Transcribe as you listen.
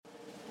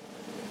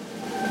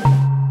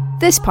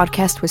This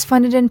podcast was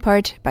funded in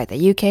part by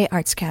the UK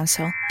Arts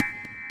Council.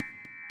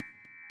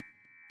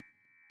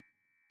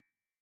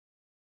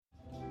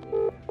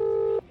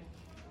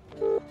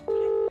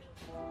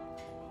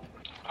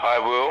 Hi,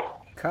 Will.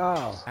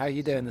 Carl, how are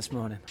you doing this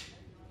morning?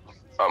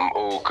 I'm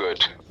all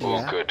good,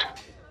 good.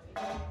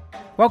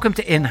 Welcome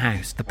to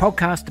In-House, the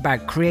podcast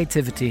about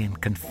creativity and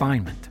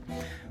confinement.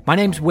 My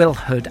name's Will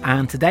Hood,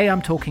 and today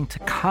I'm talking to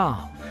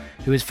Carl,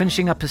 who is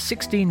finishing up a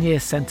 16-year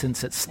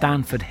sentence at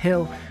Stanford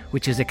Hill,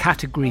 which is a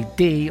Category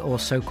D or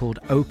so-called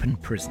open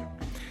prison.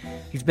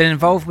 He's been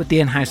involved with the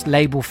In-House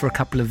label for a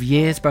couple of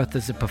years, both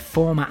as a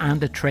performer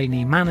and a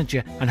trainee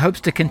manager, and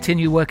hopes to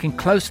continue working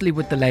closely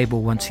with the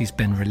label once he's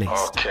been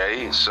released.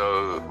 Okay,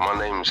 so my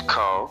name's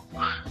Carl,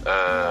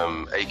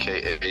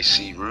 aka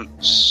C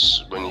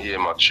Roots. When you hear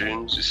my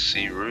tunes, it's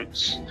C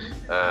Roots.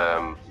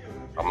 I'm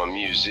a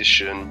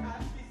musician,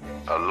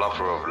 a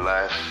lover of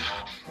life,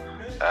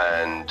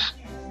 and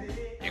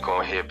you're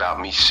gonna hear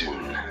about me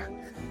soon.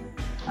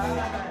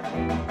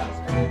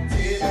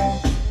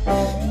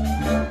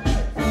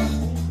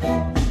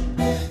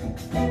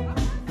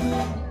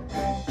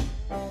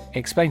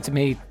 Explain to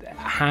me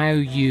how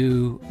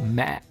you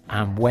met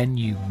and when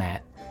you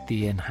met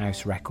the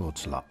In-House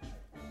Records lot.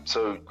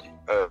 So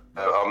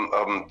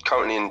I'm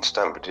currently in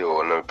Stanford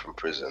Hill, an open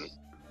prison.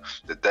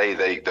 The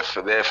day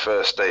for their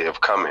first day of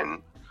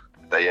coming,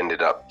 they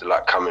ended up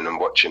coming and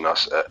watching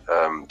us at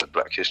the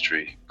Black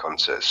History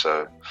concert.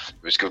 So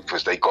it was good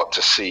because they got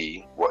to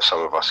see what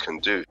some of us can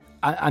do.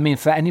 I mean,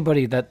 for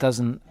anybody that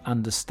doesn't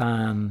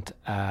understand,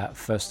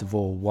 first of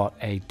all, what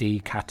a D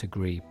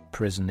category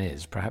prison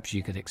is, perhaps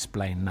you could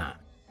explain that.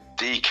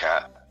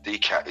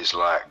 DCAT is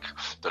like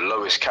the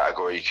lowest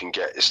category you can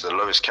get. It's the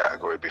lowest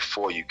category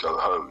before you go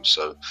home.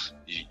 So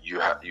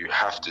you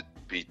have to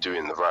be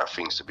doing the right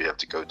things to be able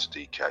to go to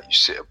DCAT. You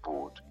sit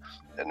aboard,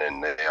 and then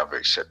they either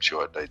accept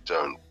you or they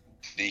don't.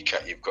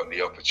 DCAT, you've got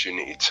the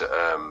opportunity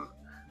to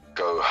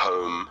go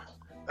home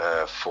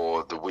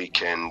for the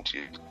weekend.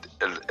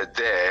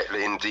 There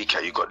in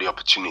DCAT, you've got the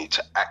opportunity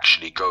to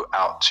actually go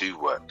out to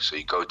work. So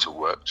you go to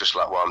work, just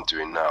like what I'm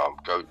doing now.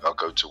 I'll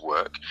go to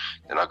work,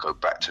 then I go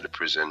back to the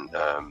prison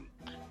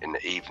in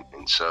the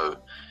evening. So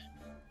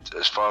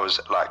as far as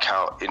like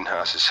how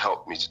In-House has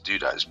helped me to do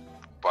that is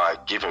by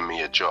giving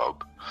me a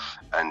job,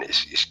 and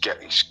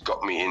it's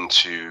got me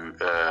into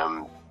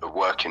a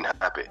working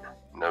habit.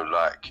 You know,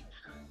 like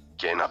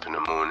getting up in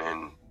the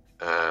morning,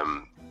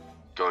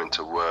 going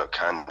to work,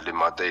 handling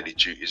my daily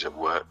duties at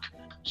work.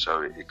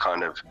 So it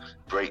kind of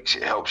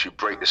helps you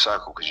break the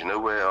cycle, because you know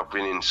where I've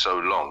been in so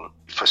long.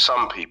 For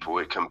some people,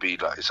 it can be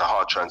like, it's a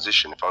hard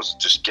transition. If I was to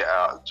just get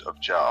out of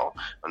jail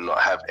and not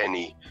have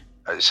any,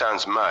 it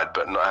sounds mad,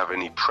 but not have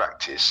any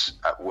practice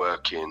at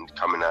working,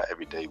 coming out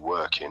every day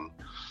working.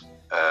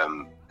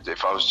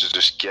 If I was to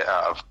just get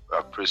out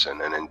of prison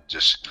and then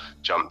just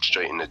jump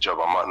straight in the job,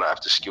 I might not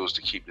have the skills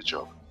to keep the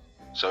job.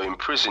 So in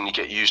prison, you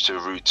get used to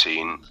a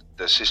routine.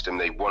 The system,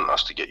 they want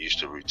us to get used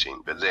to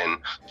routine, but then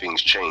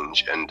things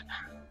change. And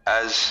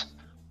as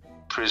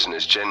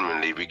prisoners,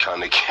 generally, we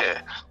kind of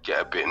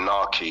get a bit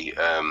narky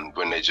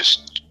when they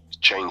just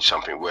change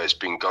something where it's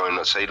been going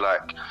on. Say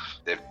like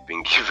they've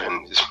been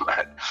given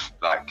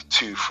like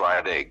 2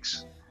 fried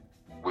eggs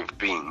with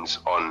beans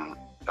on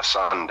a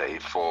Sunday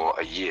for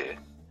a year,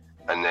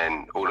 and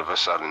then all of a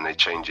sudden they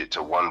change it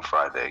to 1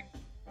 fried egg.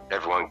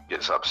 Everyone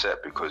gets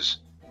upset because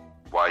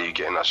why are you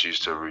getting us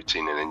used to a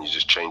routine and then you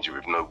just change it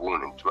with no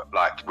warning?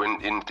 Like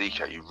when in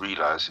DCAT, you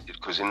realize it,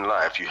 because in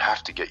life you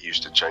have to get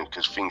used to change,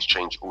 because things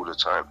change all the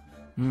time.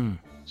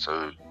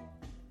 So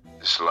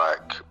it's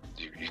like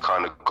you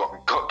kind of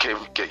got to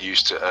get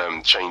used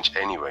to change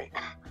anyway.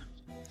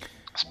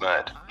 It's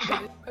mad.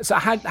 So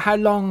how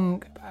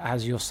long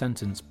has your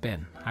sentence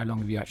been? How long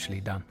have you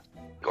actually done?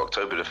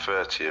 October the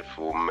 30th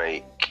will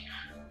make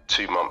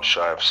 2 months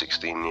shy of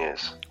 16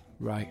 years.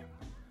 Right.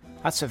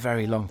 That's a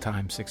very long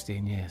time,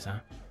 16 years, huh?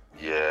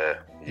 Yeah,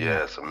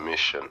 it's a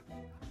mission.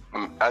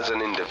 As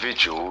an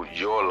individual,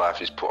 your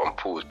life is put on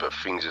pause, but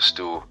things are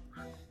still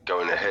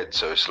going ahead.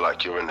 So it's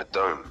like you're in a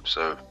dome.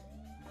 So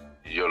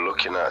you're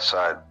looking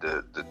outside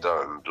the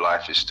dome.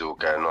 Life is still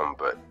going on,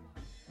 but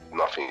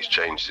nothing's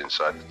changed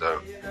inside the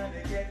dome.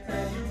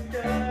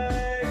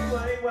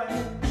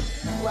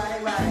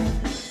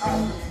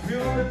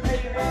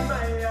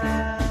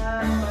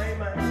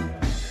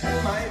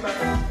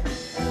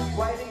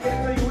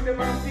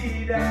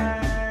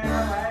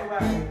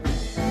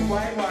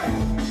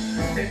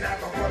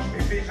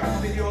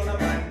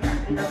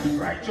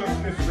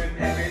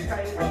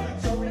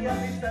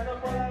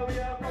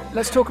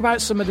 Let's talk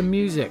about some of the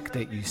music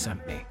that you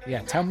sent me.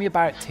 Yeah, tell me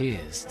about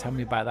Tears. Tell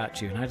me about that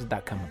tune. How did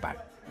that come about?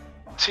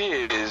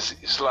 Tears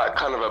is like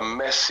kind of a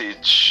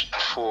message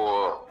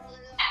for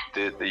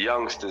the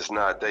youngsters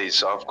nowadays.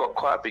 So I've got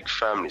quite a big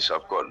family. So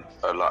I've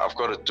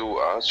got a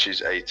daughter.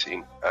 She's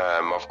 18.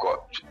 I've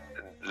got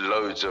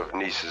loads of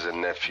nieces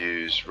and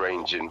nephews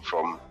ranging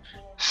from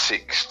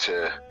 6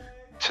 to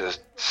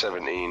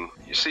 17.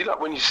 You see, like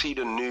when you see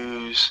the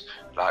news,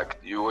 like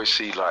you always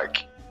see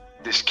like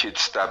this kid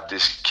stabbed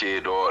this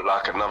kid, or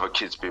like another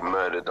kid's been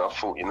murdered. I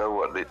thought, you know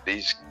what,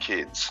 these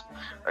kids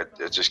are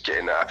just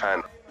getting out of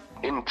hand.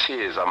 In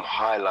tears, I'm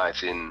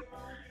highlighting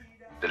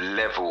the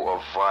level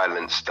of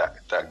violence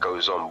that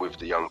goes on with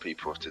the young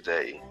people of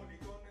today.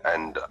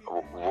 And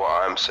what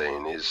I'm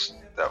saying is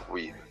that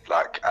we,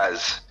 like,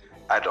 as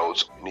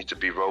adults, need to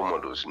be role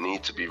models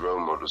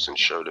and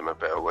show them a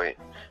better way.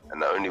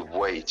 And the only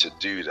way to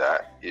do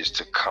that is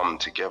to come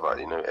together,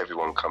 you know,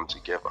 everyone come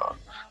together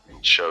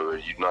and show a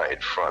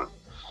united front.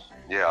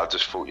 Yeah, I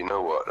just thought, you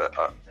know what,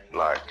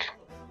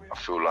 I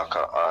feel like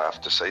I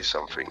have to say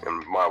something,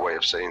 and my way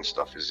of saying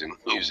stuff is in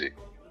music.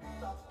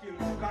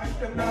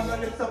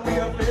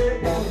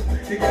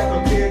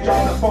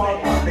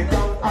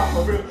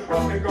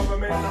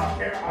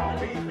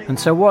 And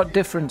so what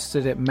difference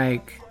did it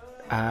make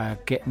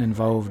getting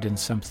involved in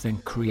something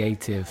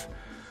creative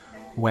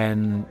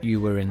when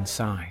you were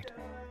inside?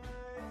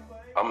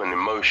 I'm an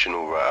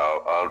emotional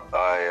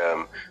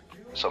writer.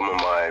 Some of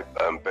my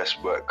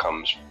best work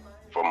comes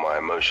from my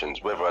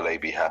emotions, whether they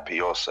be happy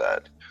or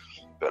sad.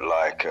 But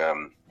like,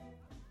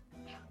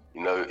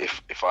 you know,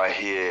 if I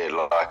hear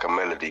like a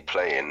melody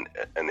playing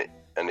and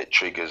it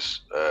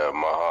triggers my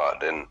heart,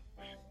 then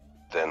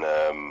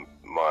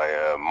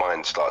my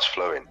mind starts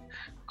flowing,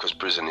 because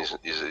prison is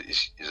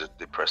a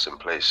depressing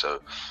place.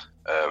 So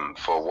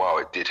for a while,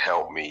 it did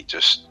help me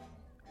just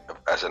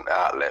as an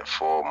outlet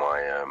for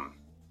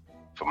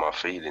my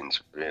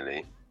feelings,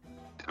 really.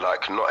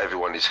 Like, not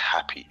everyone is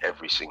happy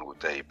every single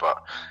day,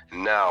 but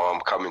now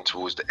I'm coming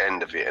towards the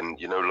end of it, and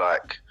you know,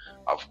 like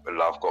I've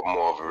got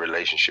more of a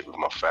relationship with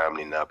my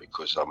family now,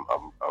 because I'm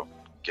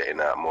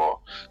getting out more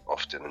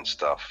often and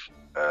stuff.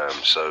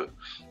 So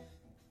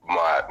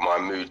my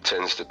mood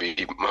tends to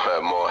be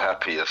more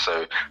happier,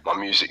 so my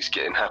music's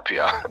getting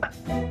happier.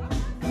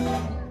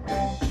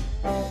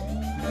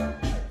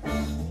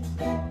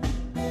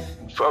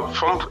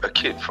 From a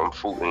kid, from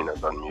 14,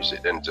 I've done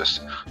music, then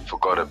just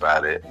forgot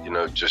about it, you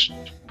know, just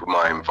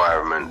my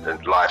environment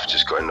and life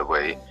just got in the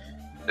way.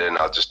 Then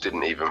I just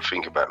didn't even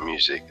think about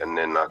music. And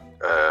then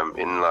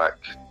in like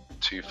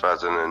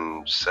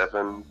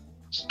 2007,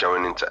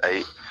 going into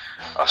 8,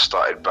 I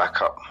started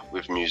back up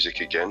with music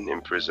again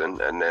in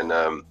prison. And then,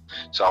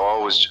 so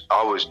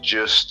I was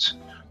just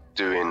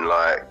doing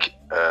like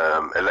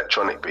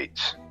electronic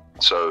beats.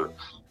 So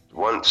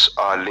once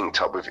I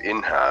linked up with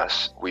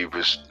In-House, we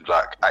was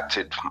like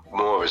acted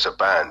more as a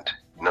band,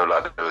 you know,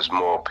 like there was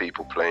more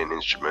people playing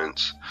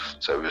instruments.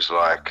 So it was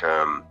like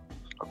I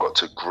got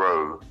to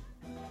grow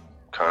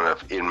kind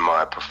of in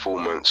my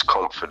performance,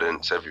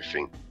 confidence,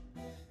 everything.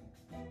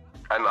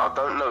 And I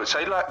don't know,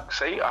 say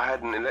I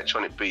had an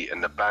electronic beat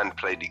and the band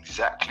played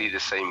exactly the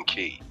same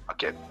key, I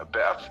get a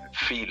better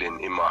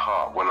feeling in my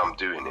heart when I'm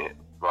doing it,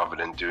 rather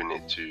than doing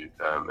it to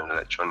an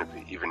electronic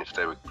beat. Even if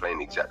they were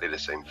playing exactly the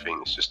same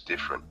thing, it's just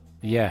different.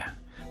 Yeah.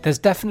 There's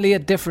definitely a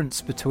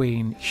difference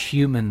between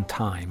human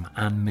time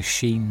and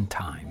machine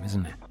time,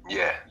 isn't it?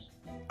 Yeah,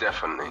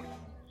 definitely.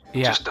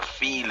 Yeah. Just the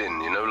feeling,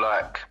 you know,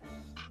 like,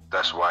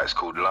 that's why it's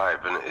called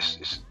live, and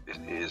it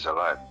is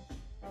alive.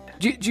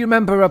 Do you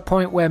remember a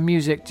point where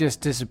music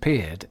just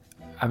disappeared?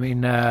 I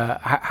mean,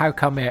 how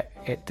come it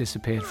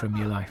disappeared from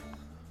your life?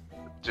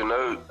 Do you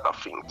know, I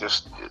think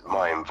just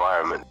my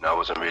environment, I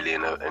wasn't really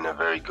in a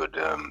very good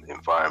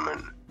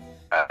environment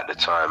at the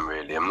time,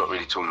 really. I'm not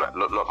really talking about,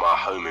 not my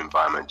home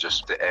environment,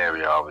 just the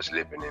area I was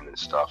living in and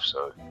stuff.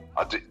 So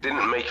I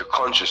didn't make a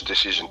conscious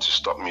decision to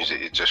stop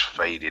music, it just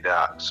faded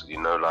out. So, you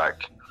know,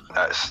 like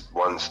at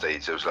one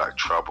stage there was like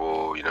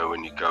trouble, you know,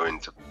 when you go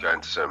into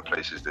certain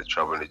places, there's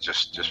trouble, and it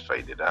just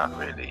faded out,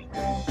 really.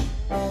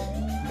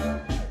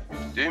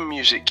 Doing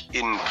music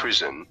in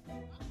prison,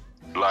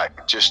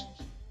 like, just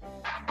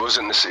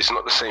it's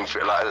not the same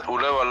thing. Like,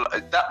 although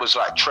that was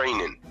like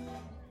training,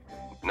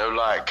 you know,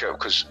 like,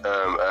 because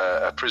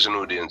a prison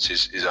audience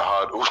is a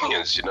hard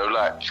audience, you know,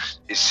 like,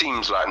 it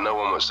seems like no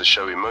one wants to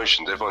show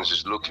emotions, everyone's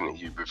just looking at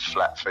you with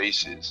flat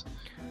faces.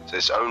 So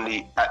it's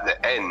only at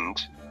the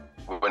end,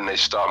 when they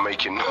start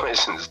making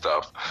noise and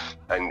stuff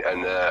and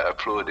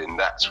applauding,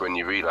 that's when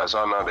you realize,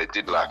 oh no, they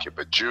did like it.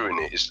 But during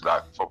it, it's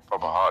like proper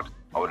hard.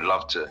 I would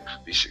love to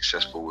be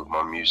successful with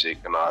my music,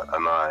 and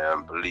I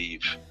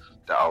believe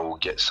that I will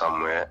get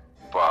somewhere,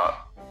 but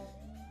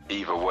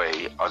either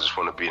way, I just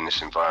want to be in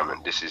this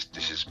environment. This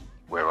is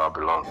where I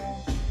belong.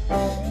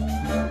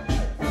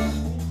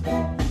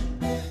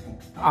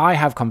 I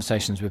have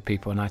conversations with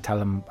people and I tell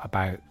them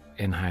about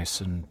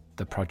In-House and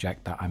the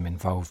project that I'm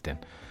involved in.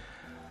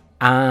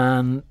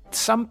 And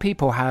some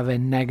people have a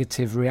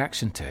negative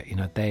reaction to it. You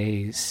know,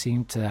 they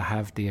seem to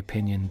have the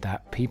opinion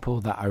that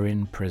people that are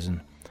in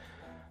prison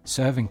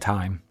serving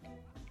time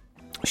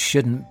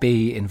shouldn't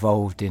be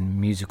involved in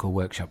musical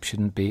workshops,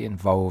 shouldn't be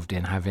involved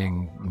in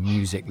having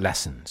music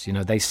lessons. You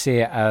know, they see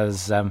it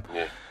as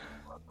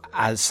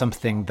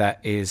something that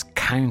is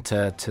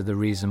counter to the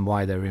reason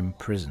why they're in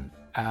prison.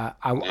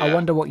 I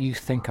wonder what you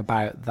think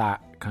about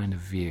that kind of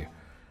view.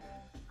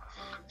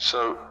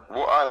 So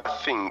what I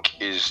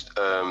think is,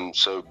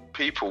 so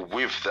people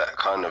with that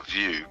kind of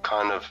view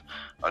kind of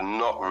are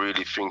not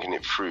really thinking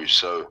it through.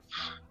 So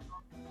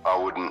I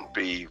wouldn't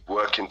be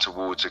working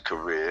towards a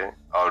career.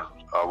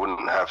 I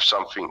wouldn't have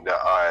something that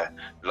I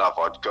love.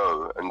 I'd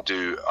go and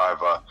do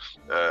either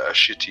a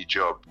shitty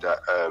job that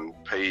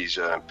pays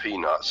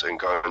peanuts and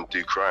go and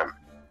do crime,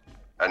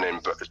 and then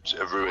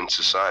ruin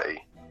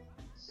society,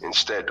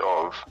 instead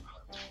of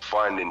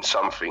finding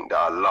something that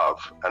I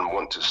love and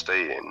want to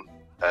stay in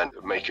and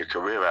make a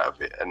career out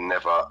of it, and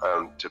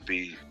never to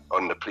be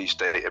on the police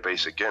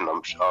database again.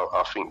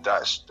 I think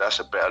that's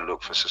a better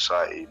look for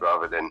society,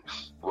 rather than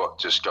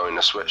just go in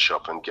a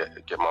sweatshop and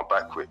get my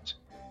back whipped.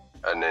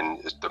 And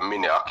then the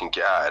minute I can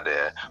get out of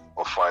there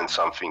or find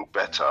something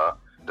better,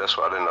 that's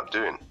what I'd end up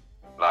doing.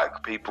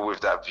 Like, people with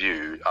that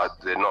view,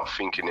 they're not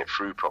thinking it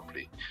through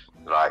properly.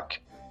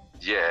 Like,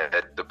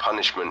 yeah, the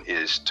punishment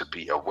is to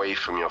be away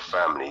from your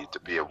family, to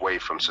be away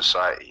from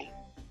society.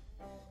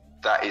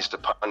 That is the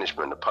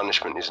punishment. The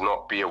punishment is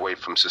not be away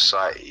from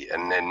society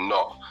and then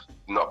not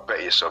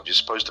better yourself. You're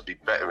supposed to be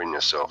bettering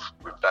yourself.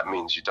 That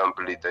means they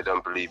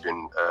don't believe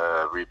in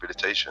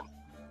rehabilitation.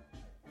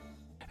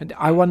 And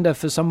I wonder,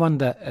 for someone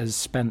that has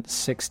spent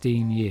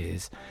 16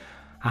 years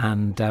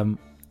and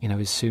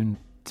is soon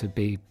to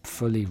be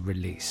fully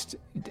released,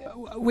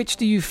 which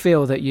do you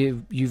feel that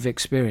you've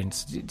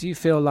experienced? Do you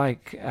feel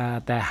like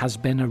there has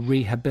been a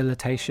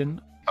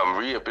rehabilitation? I'm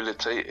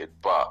rehabilitated,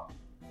 but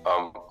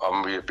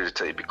I'm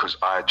rehabilitated because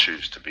I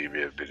choose to be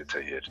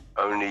rehabilitated.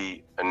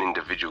 Only an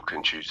individual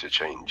can choose to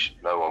change.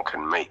 No one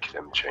can make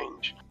them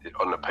change.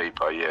 On the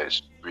paper,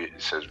 it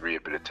says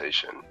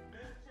rehabilitation.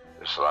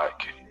 It's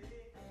like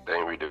they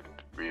ain't really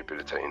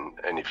rehabilitating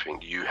anything.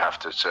 You have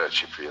to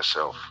search it for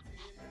yourself.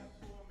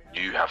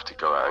 You have to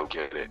go out and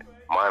get it.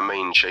 My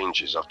main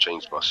changes, I've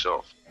changed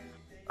myself.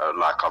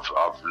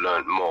 I've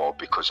learned more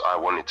because I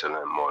wanted to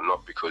learn more,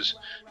 not because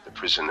the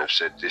prison have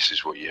said this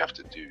is what you have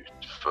to do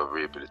for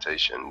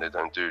rehabilitation. They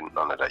don't do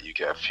none of that. You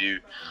get a few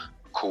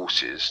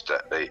courses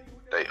that they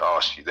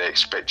ask you, they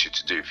expect you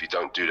to do. If you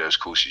don't do those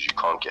courses, you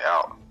can't get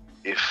out.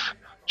 If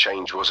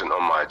change wasn't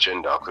on my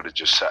agenda, I could have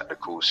just sat the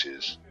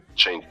courses,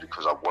 changed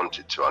because I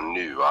wanted to. I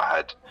knew I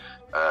had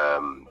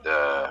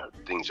the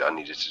things that I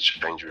needed to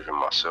change within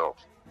myself.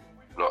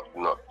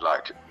 Not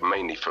like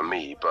mainly for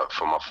me, but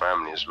for my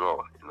family as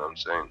well. You know what I'm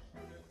saying?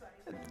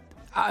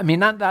 I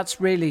mean,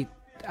 that's really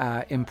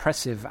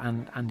impressive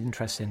and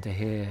interesting to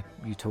hear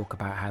you talk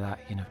about how that,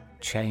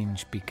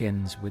 change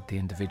begins with the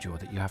individual,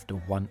 that you have to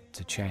want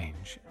to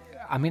change.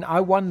 I mean,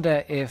 I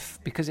wonder if,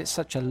 because it's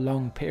such a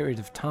long period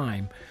of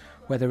time,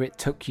 whether it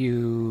took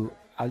you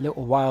a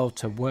little while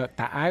to work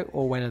that out,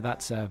 or whether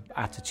that's a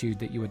attitude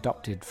that you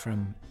adopted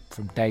from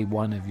day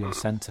one of your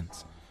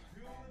sentence.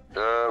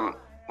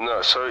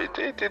 No, so it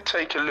did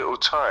take a little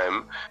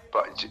time,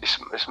 but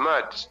it's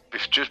mad.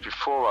 Just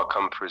before I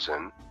come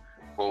prison,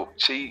 well,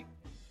 see,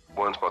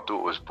 once my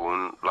daughter was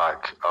born,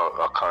 like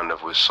I kind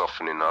of was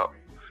softening up.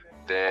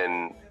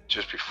 Then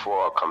just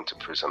before I come to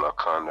prison, I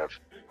kind of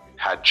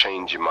had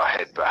change in my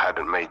head, but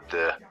hadn't made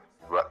the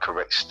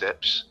correct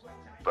steps.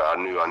 But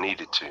I knew I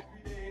needed to.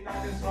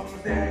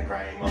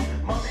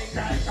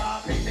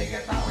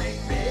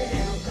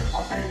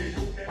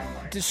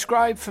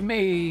 Describe for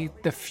me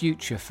the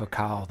future for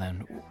Carl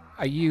then.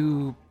 Are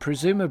you,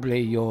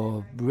 presumably,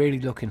 you're really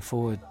looking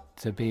forward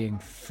to being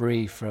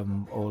free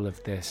from all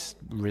of this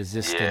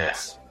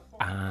resistance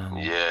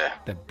and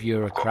the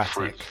bureaucratic...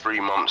 I've got 3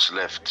 months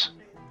left.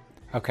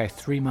 Okay,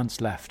 3 months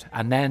left.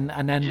 And then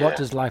what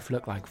does life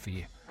look like for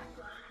you?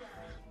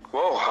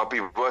 Well, I'll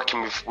be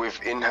working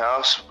with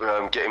in-house,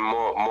 getting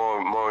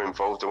more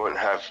involved. I won't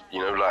have,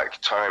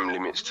 time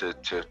limits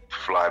to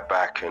fly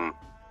back and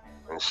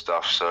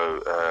stuff.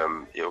 So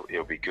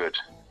it'll be good.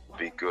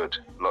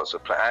 Lots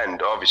of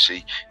and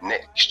obviously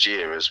next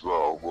year as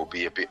well will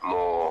be a bit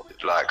more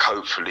like,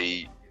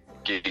 hopefully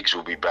gigs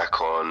will be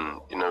back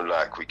on.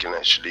 Like we can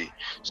actually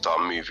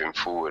start moving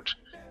forward.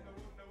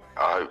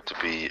 I hope to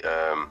be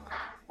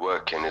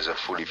working as a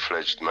fully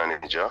fledged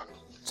manager.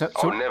 So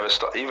I'll never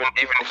stop. Even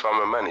if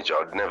I'm a manager,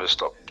 I'd never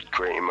stop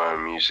creating my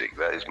own music.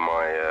 That is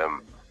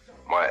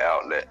my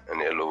outlet,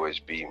 and it'll always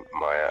be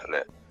my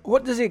outlet.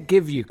 What does it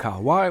give you,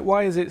 Carl?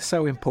 Why is it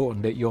so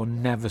important that you'll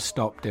never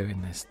stop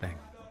doing this thing?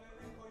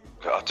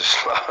 I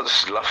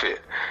just love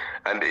it,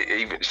 and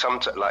even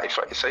sometimes, like if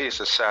I say it's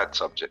a sad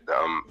subject that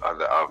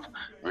I've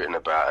written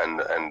about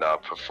and I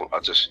perform,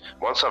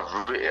 once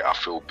I've written it, I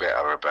feel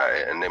better about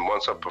it, and then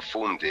once I've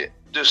performed it,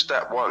 just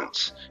that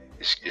once,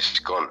 it's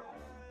gone.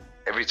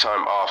 Every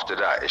time after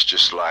that, it's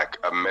just like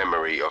a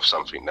memory of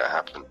something that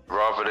happened,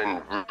 rather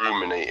than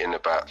ruminating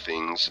about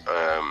things.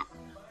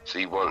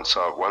 See, once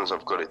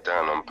I've got it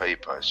down on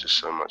paper, it's just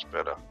so much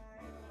better.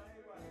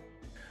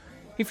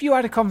 If you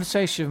had a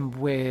conversation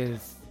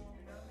with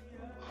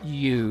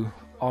you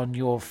on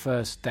your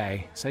first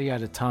day, say you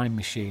had a time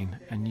machine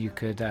and you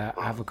could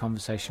have a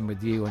conversation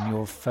with you on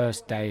your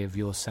first day of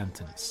your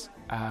sentence,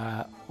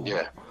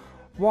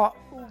 what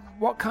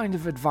kind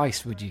of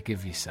advice would you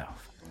give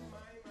yourself?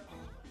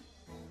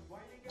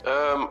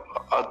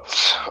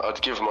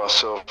 I'd give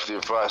myself the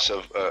advice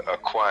of a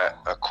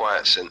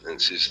quiet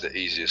sentence is the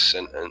easiest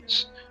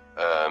sentence.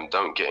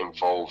 Don't get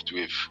involved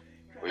with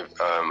with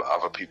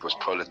other people's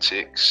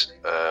politics,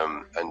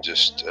 and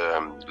just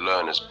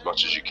learn as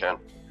much as you can.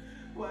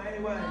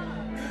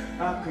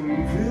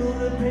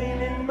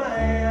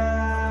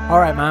 All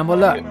right, man. Well,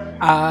 look,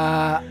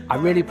 I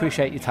really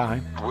appreciate your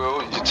time.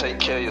 Will, you take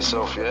care of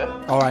yourself,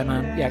 yeah? All right,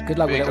 man. Yeah, good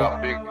luck with it all.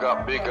 Big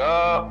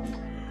up.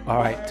 All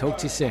right, talk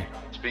to you soon.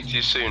 Speak to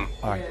you soon.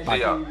 All right, bye.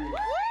 See ya.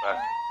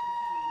 Bye.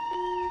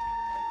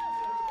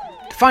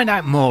 To find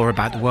out more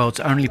about the world's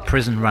only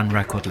prison-run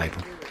record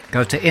label,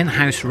 go to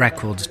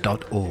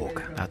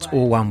inhouserecords.org. That's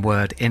all one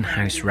word,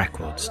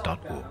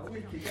 inhouserecords.org.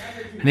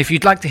 And if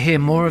you'd like to hear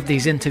more of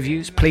these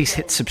interviews, please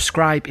hit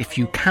subscribe if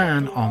you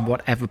can on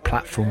whatever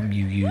platform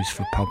you use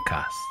for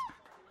podcasts.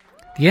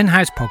 The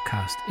In-House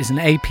Podcast is an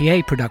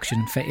APA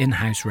production for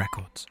In-House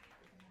Records.